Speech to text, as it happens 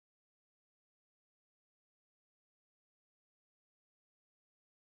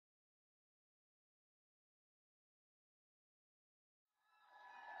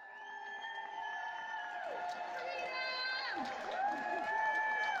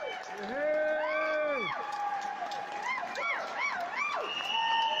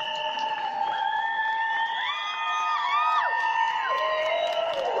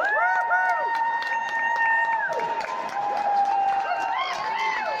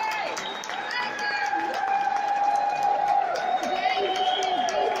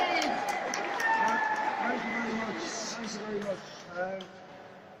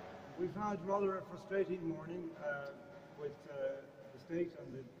rather a frustrating morning with the state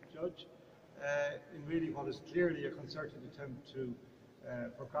and the judge in really what is clearly a concerted attempt to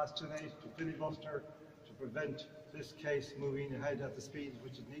procrastinate, to filibuster, to prevent this case moving ahead at the speed at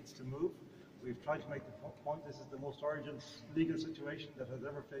which it needs to move. We've tried to make the point this is the most urgent legal situation that has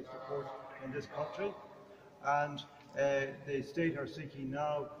ever faced a court in this country, and the state are seeking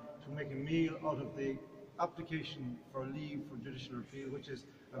now to make a meal out of the application for leave for judicial appeal, which is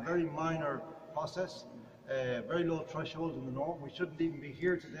a very minor process, very low threshold in the norm. We shouldn't even be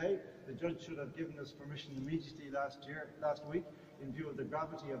here today. The judge should have given us permission immediately last week in view of the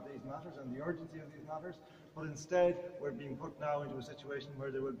gravity of these matters and the urgency of these matters, but instead we're being put now into a situation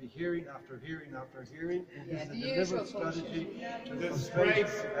where there will be hearing after hearing after hearing. This is a deliberate strategy to frustrate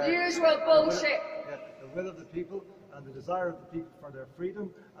the will of the people and the desire of the people for their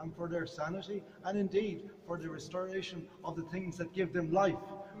freedom and for their sanity, and indeed for the restoration of the things that give them life,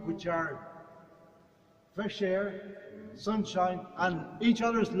 which are fresh air, sunshine, and each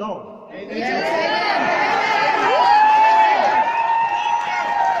other's love.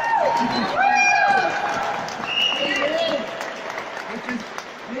 Which is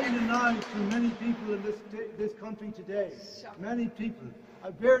being denied to many people in this country today. Many people. I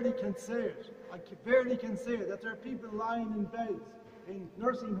barely can say it. I barely can say it, that there are people lying in beds in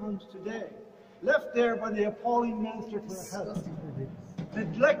nursing homes today, left there by the appalling Minister for Health,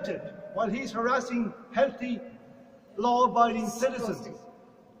 neglected while he's harassing healthy, law-abiding citizens,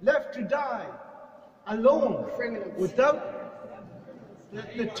 left to die alone, without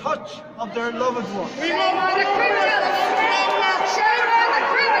the touch of their loved ones. Shame on the criminals! Shame on the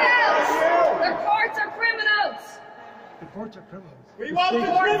criminals! The courts are criminals! The courts are criminals. We want the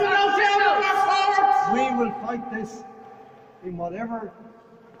criminals out of our courts! We will fight this in whatever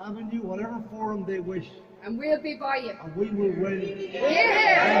avenue, whatever forum they wish. And we'll be by you. And we will win. We're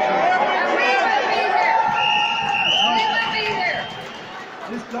here! And we will be here! We will be here!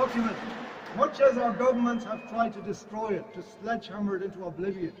 This document, much as our governments have tried to destroy it, to sledgehammer it into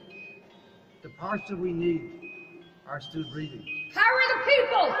oblivion, the parts that we need are still breathing. Power the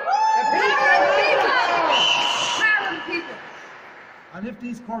people! Power the people! Power the people! And if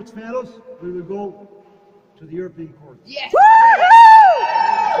these courts fail us, we will go to the European Court. Yes!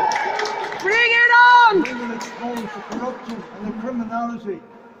 Bring it on! We will expose the corruption and the criminality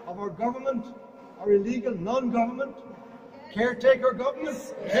of our government, our illegal non-government, caretaker government,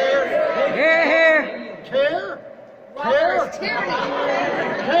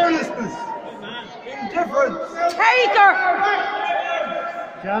 carelessness, indifference,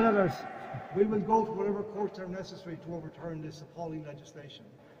 janitors. We will go to whatever courts are necessary to overturn this appalling legislation.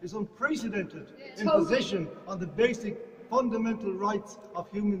 It's unprecedented imposition on the basic fundamental rights of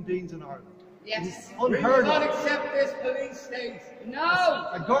human beings in Ireland. Yes. We will Unheard not of. accept this police state. No!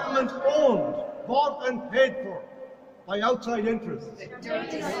 A government owned, bought and paid for by outside interests,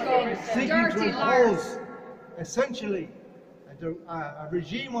 Dirty scum. seeking to Dirty liars. impose essentially a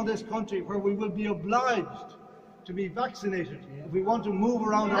regime on this country where we will be obliged to be vaccinated if we want to move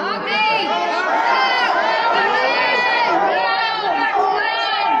around our Not me!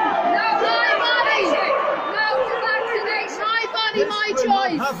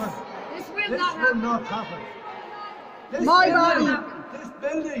 This will not happen. This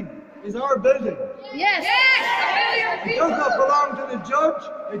building is our building. Yes! It does not belong to the judge.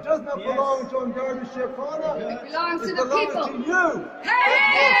 It does not belong to Garda Síochána. It belongs to the belongs people. to you.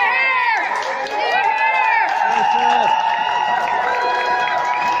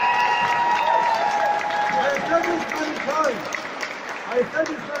 I have said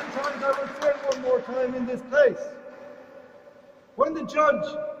this many times. I will say it one more time in this place. When the judge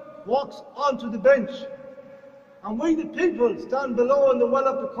walks onto the bench and we the people stand below in the well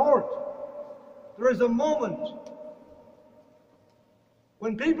of the court, there is a moment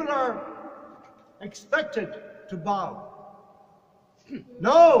when people are expected to bow.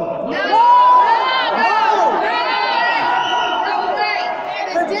 No! No!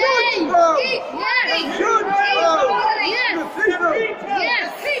 The judge bows! The judge bows! The people! Yes,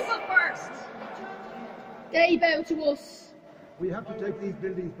 people first! They bow to us. We have to take these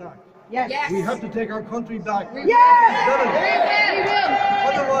buildings back. Yes. We have to take our country back. We Yes! will.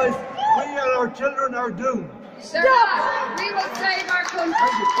 Otherwise, we and our children are doomed. Stop! We will save our country.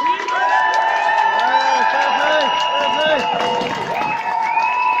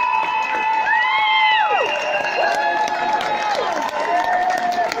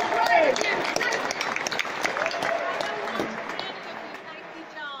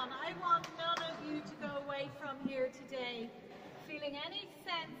 Feeling any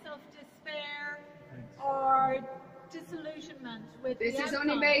sense of despair or disillusionment with This the has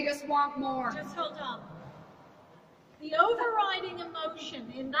only outcome. made us want more. Just hold on. The overriding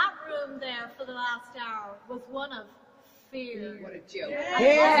emotion in that room there for the last hour was one of fear. What a joke.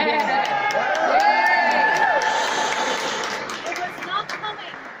 It was not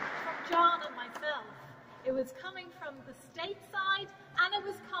coming from John and myself. It was coming from the state side, and it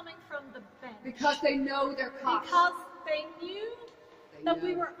was coming from the bench. Because they know their cost. Because they knew that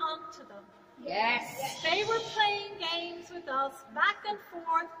we were onto them. Yes. They were playing games with us, back and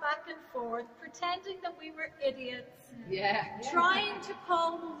forth, pretending that we were idiots, Yeah. trying to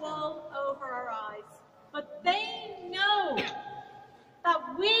pull the wool over our eyes. But they know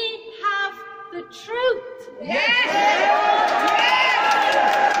that we have the truth. Yes.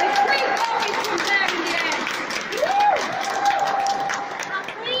 The truth always comes out in the end. And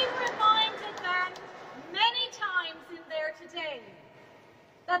we reminded them many times in there today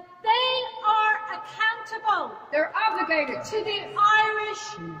that they are accountable They're obligated. to the Irish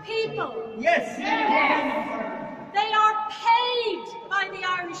people. Yes. They are paid by the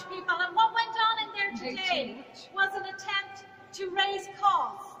Irish people. And what went on in there today was an attempt to raise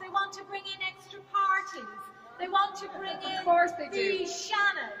costs. They want to bring in extra parties. They want to bring in Of course they the do.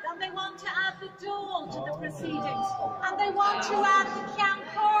 Shannon, and they want to add the Dole to the proceedings, and they want to add the Ceann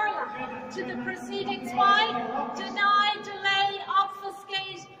Corla to the proceedings. Why? Deny, delay,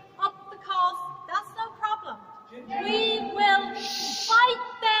 obfuscate, up the cost. That's no problem. We will fight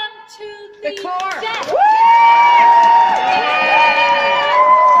them to the core. death.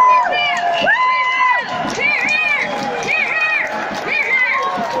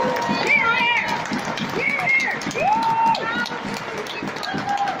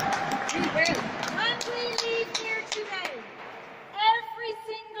 When we leave here today, every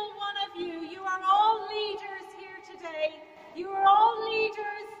single one of you, you are all leaders here today. You are all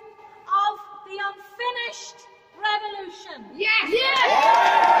leaders of the unfinished revolution. Yes.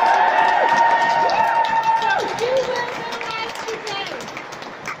 So you will go out today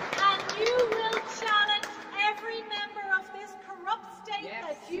and you will challenge every member of this corrupt state Yes.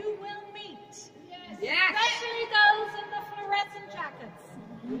 that you will meet. Yes. Especially those in the fluorescent jackets.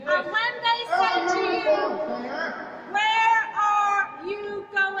 And when they say to you, where are you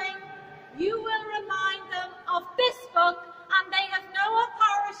going? You will remind them of this book, and they have no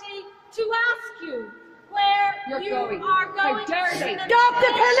authority to ask you where You're you going. are How going. dare This is they? an Stop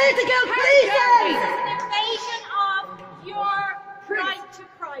the political policing! This is an invasion of your right to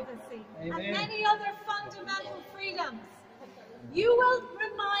privacy and many other fundamental freedoms. You will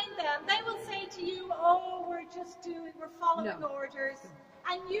remind them, they will say to you, oh, we're following No. orders,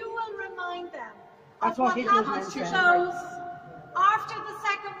 and you will remind them That's of what what Hitler happened was to meant those after the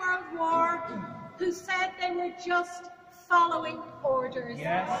Second World War who said they were just following orders.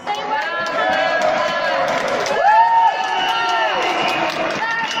 Yes. They were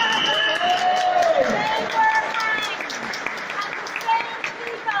hanged. And the same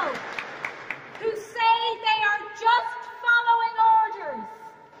people who say they are just following orders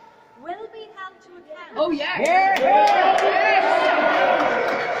will be held to account. Oh, yeah.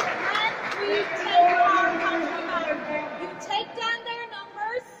 When we take our country back, you take down their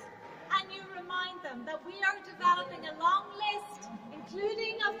numbers and you remind them that we are developing a long list,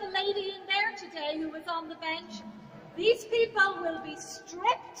 including of the lady in there today who was on the bench. These people will be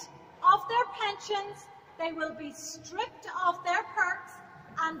stripped of their pensions, they will be stripped of their perks,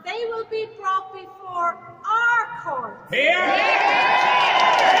 and they will be brought before our courts.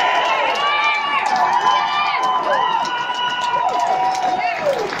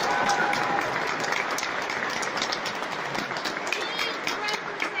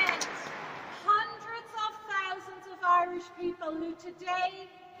 Represent hundreds of thousands of Irish people who today,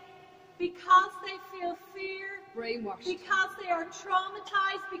 because they feel fear, Brainwashed. because they are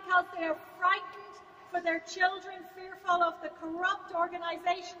traumatized, because they are frightened for their children, fearful of the corrupt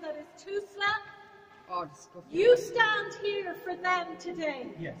organisation that is TUSLA, Oh, disgusting. you stand here for them today.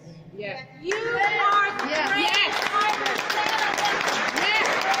 Yes. Yeah. You are the Yes. great Yes. Irish citizens. Yes.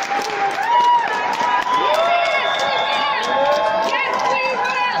 Yes, we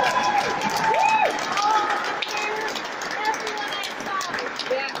will. All of the fears, everyone outside.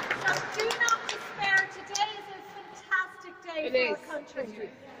 Yeah. So do not despair. Today is a fantastic day It for is. our country. It's true.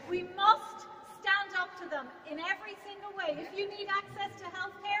 We must stand up to them in every single way. If you need access to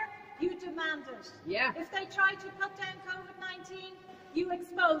healthcare, you demand it. Yeah. If they try to cut down COVID-19, you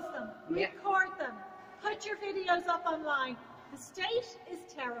expose them, Yeah. record them, put your videos up online. The state is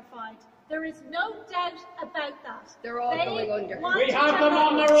terrified. There is no doubt about that. They're all They going under. want We to have them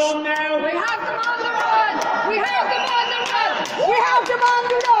on the delay. run now. We have them on the run. We have them on the run. We have them on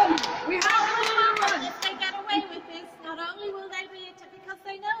the run. We have them on the run. If they get away with this,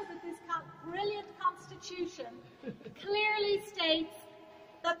 they know that this brilliant constitution clearly states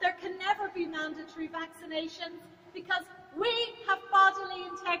that there can never be mandatory vaccinations because we have bodily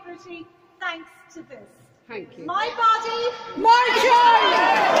integrity thanks to this. Thank you. My body, My choice!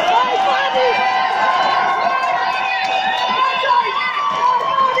 My body!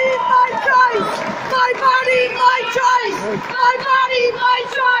 My choice! My body, my choice! My body, my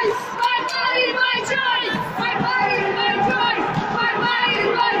choice! My body, my choice! My body, my choice! My body,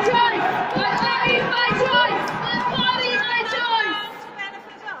 my choice! My body, my choice! My body, my choice! to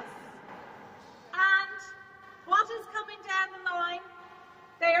benefit us. And what is coming down the line?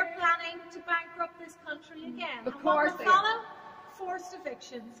 They are planning to bankrupt this country again. Of And course what they will are. follow? Forced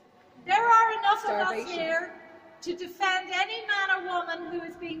evictions. There are enough of us Starvation. here to defend any man or woman who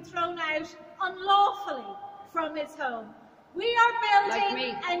is being thrown out unlawfully from his home. We are Like building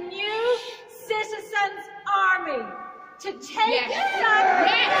me. a new citizens' army to take Yes.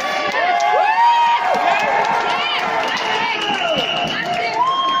 back.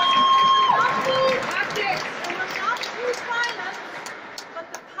 That's it. They will not use violence, but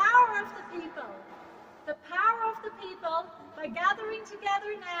the power of the people. The power of the people by gathering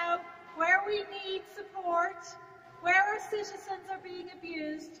together now where we need support, where our citizens are being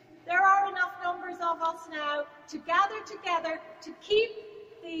abused. There are enough numbers of us now to gather together to keep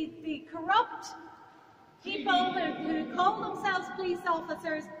the corrupt people who call themselves police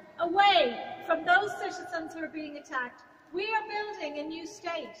officers away from those citizens who are being attacked. We are building a new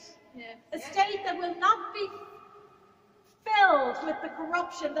state. A state that will not be filled with the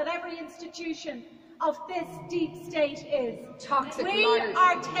corruption that every institution of this deep state is. Toxic We liars.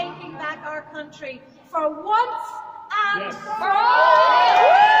 are taking back our country for once and for For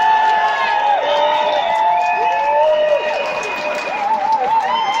all.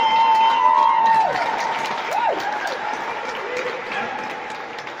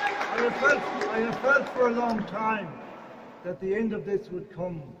 I have felt for a long time that the end of this would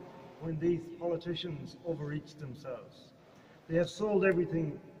come when these politicians overreach themselves. They have sold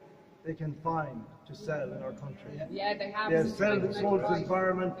everything they can find to sell in our country. Yeah, they have. They have sold its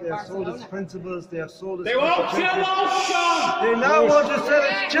environment, they have sold its principles, they have sold its They won't kill constitution. us, Sean! They now want to sell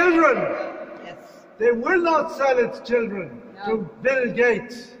its children. Yes. They will not sell its children to Bill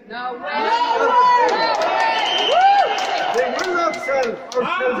Gates. No way. They will not sell our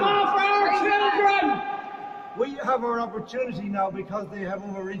Hands children. off our children! We have our opportunity now because they have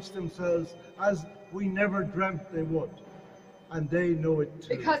overreached themselves as we never dreamt they would. And they know it too.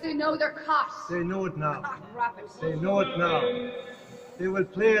 Because they know they're caught. They know it now. Rapid. They know it now. They will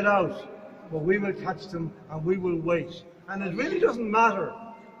play it out, but we will catch them and we will wait. And it really doesn't matter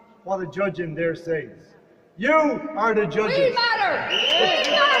what a judge in there says. You are the judges. We matter! We matter!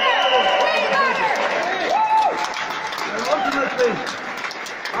 We matter! And ultimately,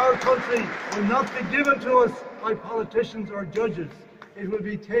 our country will not be given to us by politicians or judges. It will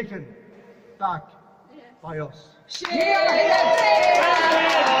be taken back by us. So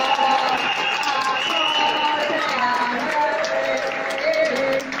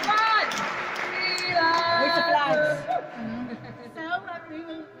we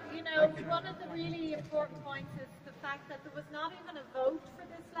will, one of the really important points is the fact that there was not even a vote for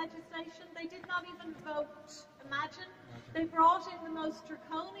this legislation. They did not even vote. Imagine. They brought in the most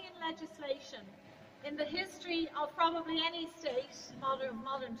draconian legislation in the history of probably any state,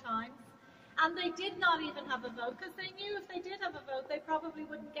 modern times. And they did not even have a vote, because they knew if they did have a vote, they probably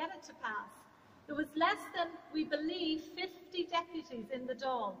wouldn't get it to pass. There was less than, we believe, 50 deputies in the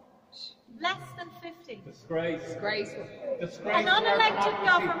Dáil. Less than 50. Disgrace. Disgraceful. Disgrace An to our unelected democracy.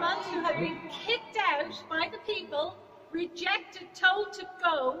 government who had been kicked out by the people, rejected, told to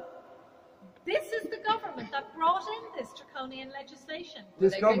go. This is the government that brought in this draconian legislation.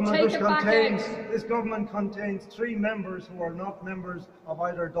 This They can government, take which it back contains, out. this government contains 3 members who are not members of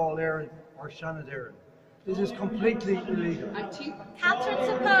either Dáil Éireann or Seanad Éireann. This is completely illegal. Antifa. Catherine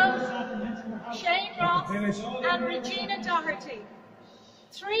Suppose, Shane Ross and Regina Doherty.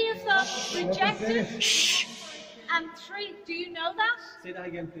 3 of them rejected, and 3, do you know that? Say that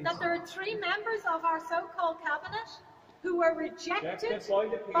again, please. That there are 3 members of our so-called cabinet who were rejected Rejected by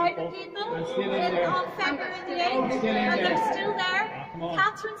the people And still in there. on February the 8th, Still in and there. they're still there. come on.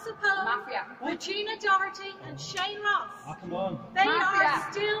 Catherine Suppose, Mafia. Regina Doherty and Shane Ross. Come on. They Mafia.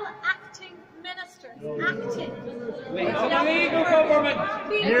 are still acting ministers, acting. It's an illegal government.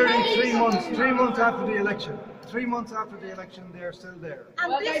 Being Nearly paid. 3 months after the election. 3 months after the election, they are still there.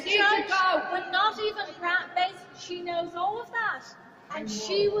 And Well, this they need to judge go. would not even grant, basically, she knows all of that, and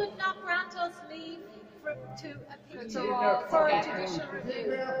she would not grant us leave to appeal for a judicial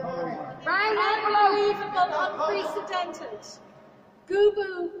review. Round envelope. Unbelievable, unprecedented.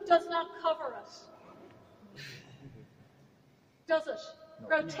 Goo does not cover it. Does it? No.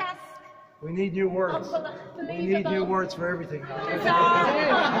 Grotesque. We need new words. We need new words for everything. Bizarre.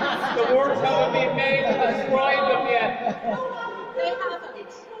 The words haven't been made to describe them yet. They haven't.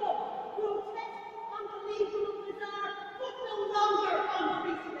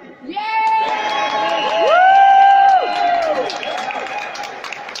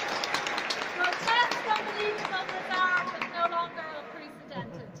 Grotesque, unbelievable, bizarre, but no longer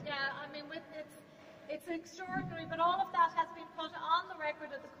unprecedented. Yeah, I mean, it's extraordinary, but all of that has been put on the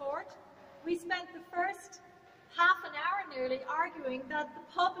record of the court. We spent the first half an hour nearly arguing that the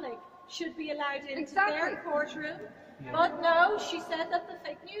public should be allowed into their courtroom. But no, she said that the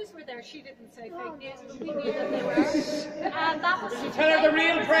fake news were there. She didn't say fake news, but we knew that they were. And that was Tell her the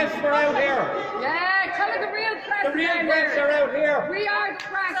real press were out here. Yeah, tell her the real press. The real press are out here. We are the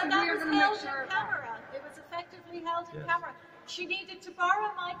press, So and that we are was going to make held sure. in camera. It was effectively held in camera. She needed to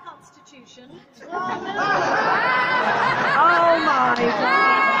borrow my constitution. Oh my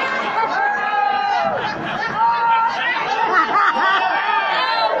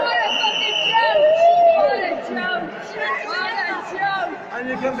And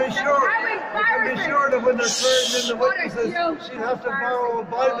you can be sure that when they're swearing in the witnesses, she'd have to borrow a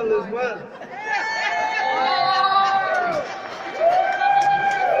Bible as well.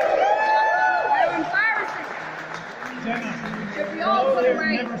 Gemma,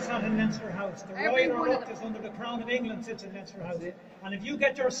 never sat in Leinster House. The Royal Oireachtas under the Crown of England sits in Leinster House. And if you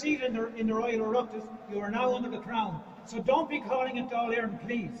get your seat in the Royal Oireachtas, you are now under the Crown. So don't be calling it Dáil Éireann,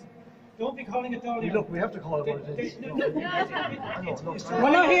 please. Don't be calling it Dáil Éireann. Look, we have to call it what it is.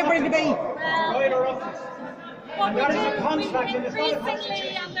 We're not here for the debate. Royal Oireachtas. What we And that is a do, we contract and it's not a increasingly,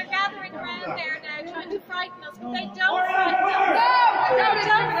 constitution. and they're gathering around there now trying to frighten us, but they don't frighten us. They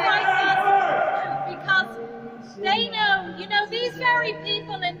don't frighten us because they know, you know, these very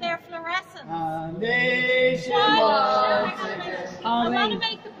people in their fluorescence. I want to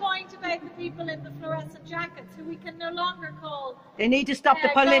make the point about the people in the fluorescent jackets who we can no longer call They need to stop the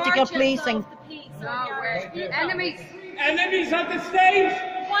political guardians policing. of the peace or the No, Irish we're people. enemies. Enemies on the stage.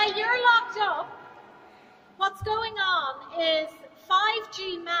 While you're locked up, what's going on is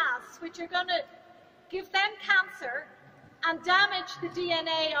 5G masks, which are going to give them cancer and damage the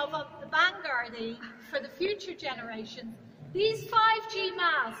DNA of the vanguardy for the future generations. These 5G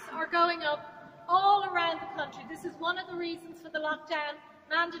masks are going up all around the country. This is one of the reasons for the lockdown.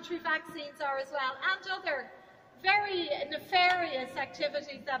 Mandatory vaccines are as well, and other very nefarious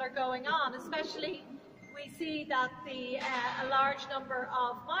activities that are going on, especially we see that a large number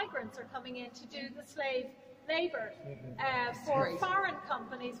of migrants are coming in to do the slave labour for foreign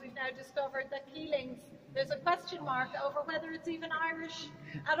companies. We've now discovered that Keeling's, there's a question mark over whether it's even Irish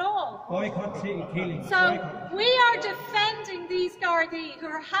at all. Boycott Keeling. So we are defending these Gardaí who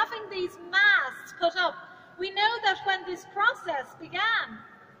are having these masks put up. We know that when this process began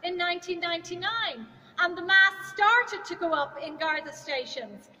in 1999 and the masks started to go up in Garda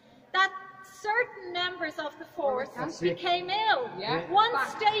stations, that certain members of the force became ill. Yeah. One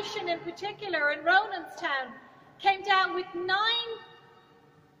station in particular in Ronanstown came down with 9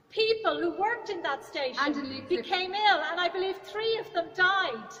 people who worked in that station became ill, and I believe 3 of them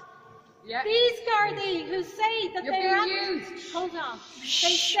died. Yeah. These Gardaí who say that You're they're being at, used. hold on,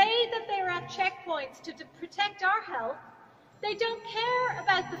 they say that they're at checkpoints to protect our health. They don't care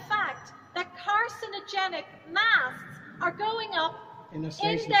about the fact that carcinogenic masks are going up in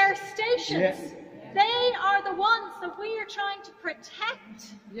their stations. Yeah. They are the ones that we are trying to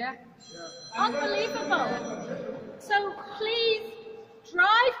protect. Yeah. Unbelievable. So please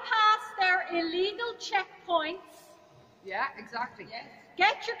drive past their illegal checkpoints. Yeah, exactly. Yes.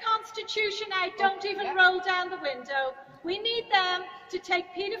 Get your constitution out. Don't even roll down the window. We need them to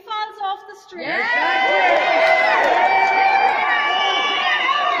take paedophiles off the street. They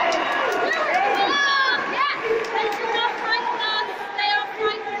do not frighten us. They are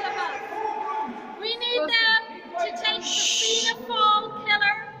frightened of us. We need them to take the paedophile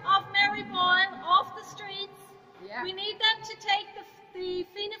killer of Mary Boyle off the streets. Yeah. We need them to take the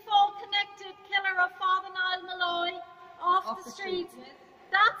paedophile-connected killer of Father Niall Malloy off the streets.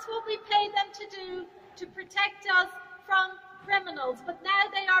 That's what we pay them to do, to protect us from criminals. But now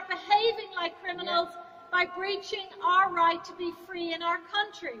they are behaving like criminals by breaching our right to be free in our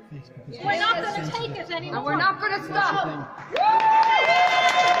country. We're not going to take it anymore. And we're not going to stop.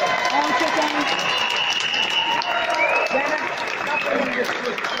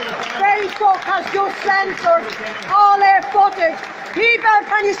 Facebook has just censored all their footage. People,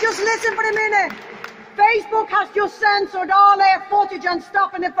 can you just listen for a minute? Facebook has just censored all their footage and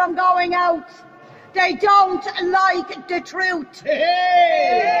stopping it from going out. They don't like the truth.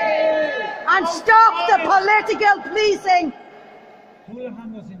 And stop the political policing.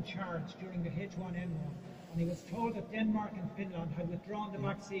 Houlihan was in charge during the H1N1, and he was told that Denmark and Finland had withdrawn the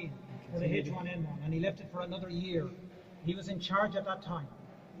vaccine for the H1N1, and he left it for another year. He was in charge at that time.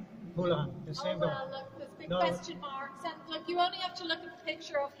 Houlihan, the same guy. Well, look, there's big question marks, and look, you only have to look at the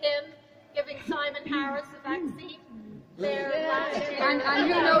picture of him giving Simon Harris a vaccine. And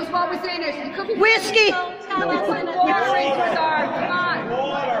who knows what was in it? It could be Whiskey. Don't tell us in water in advance. Qatar. Come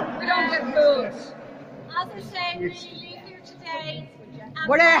on. We don't get fooled. As I say, really leave here today. and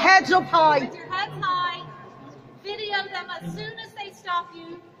With our heads up high. With your heads high. Video them as soon as they stop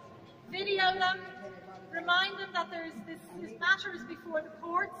you. Video them. Remind them that this matter is before the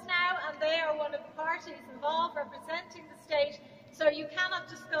courts now, and they are one of the parties involved representing the state. So you cannot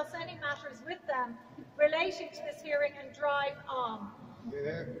discuss any matters with them relating to this hearing and drive on.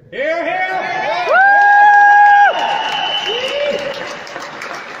 Hear, hear! Woo!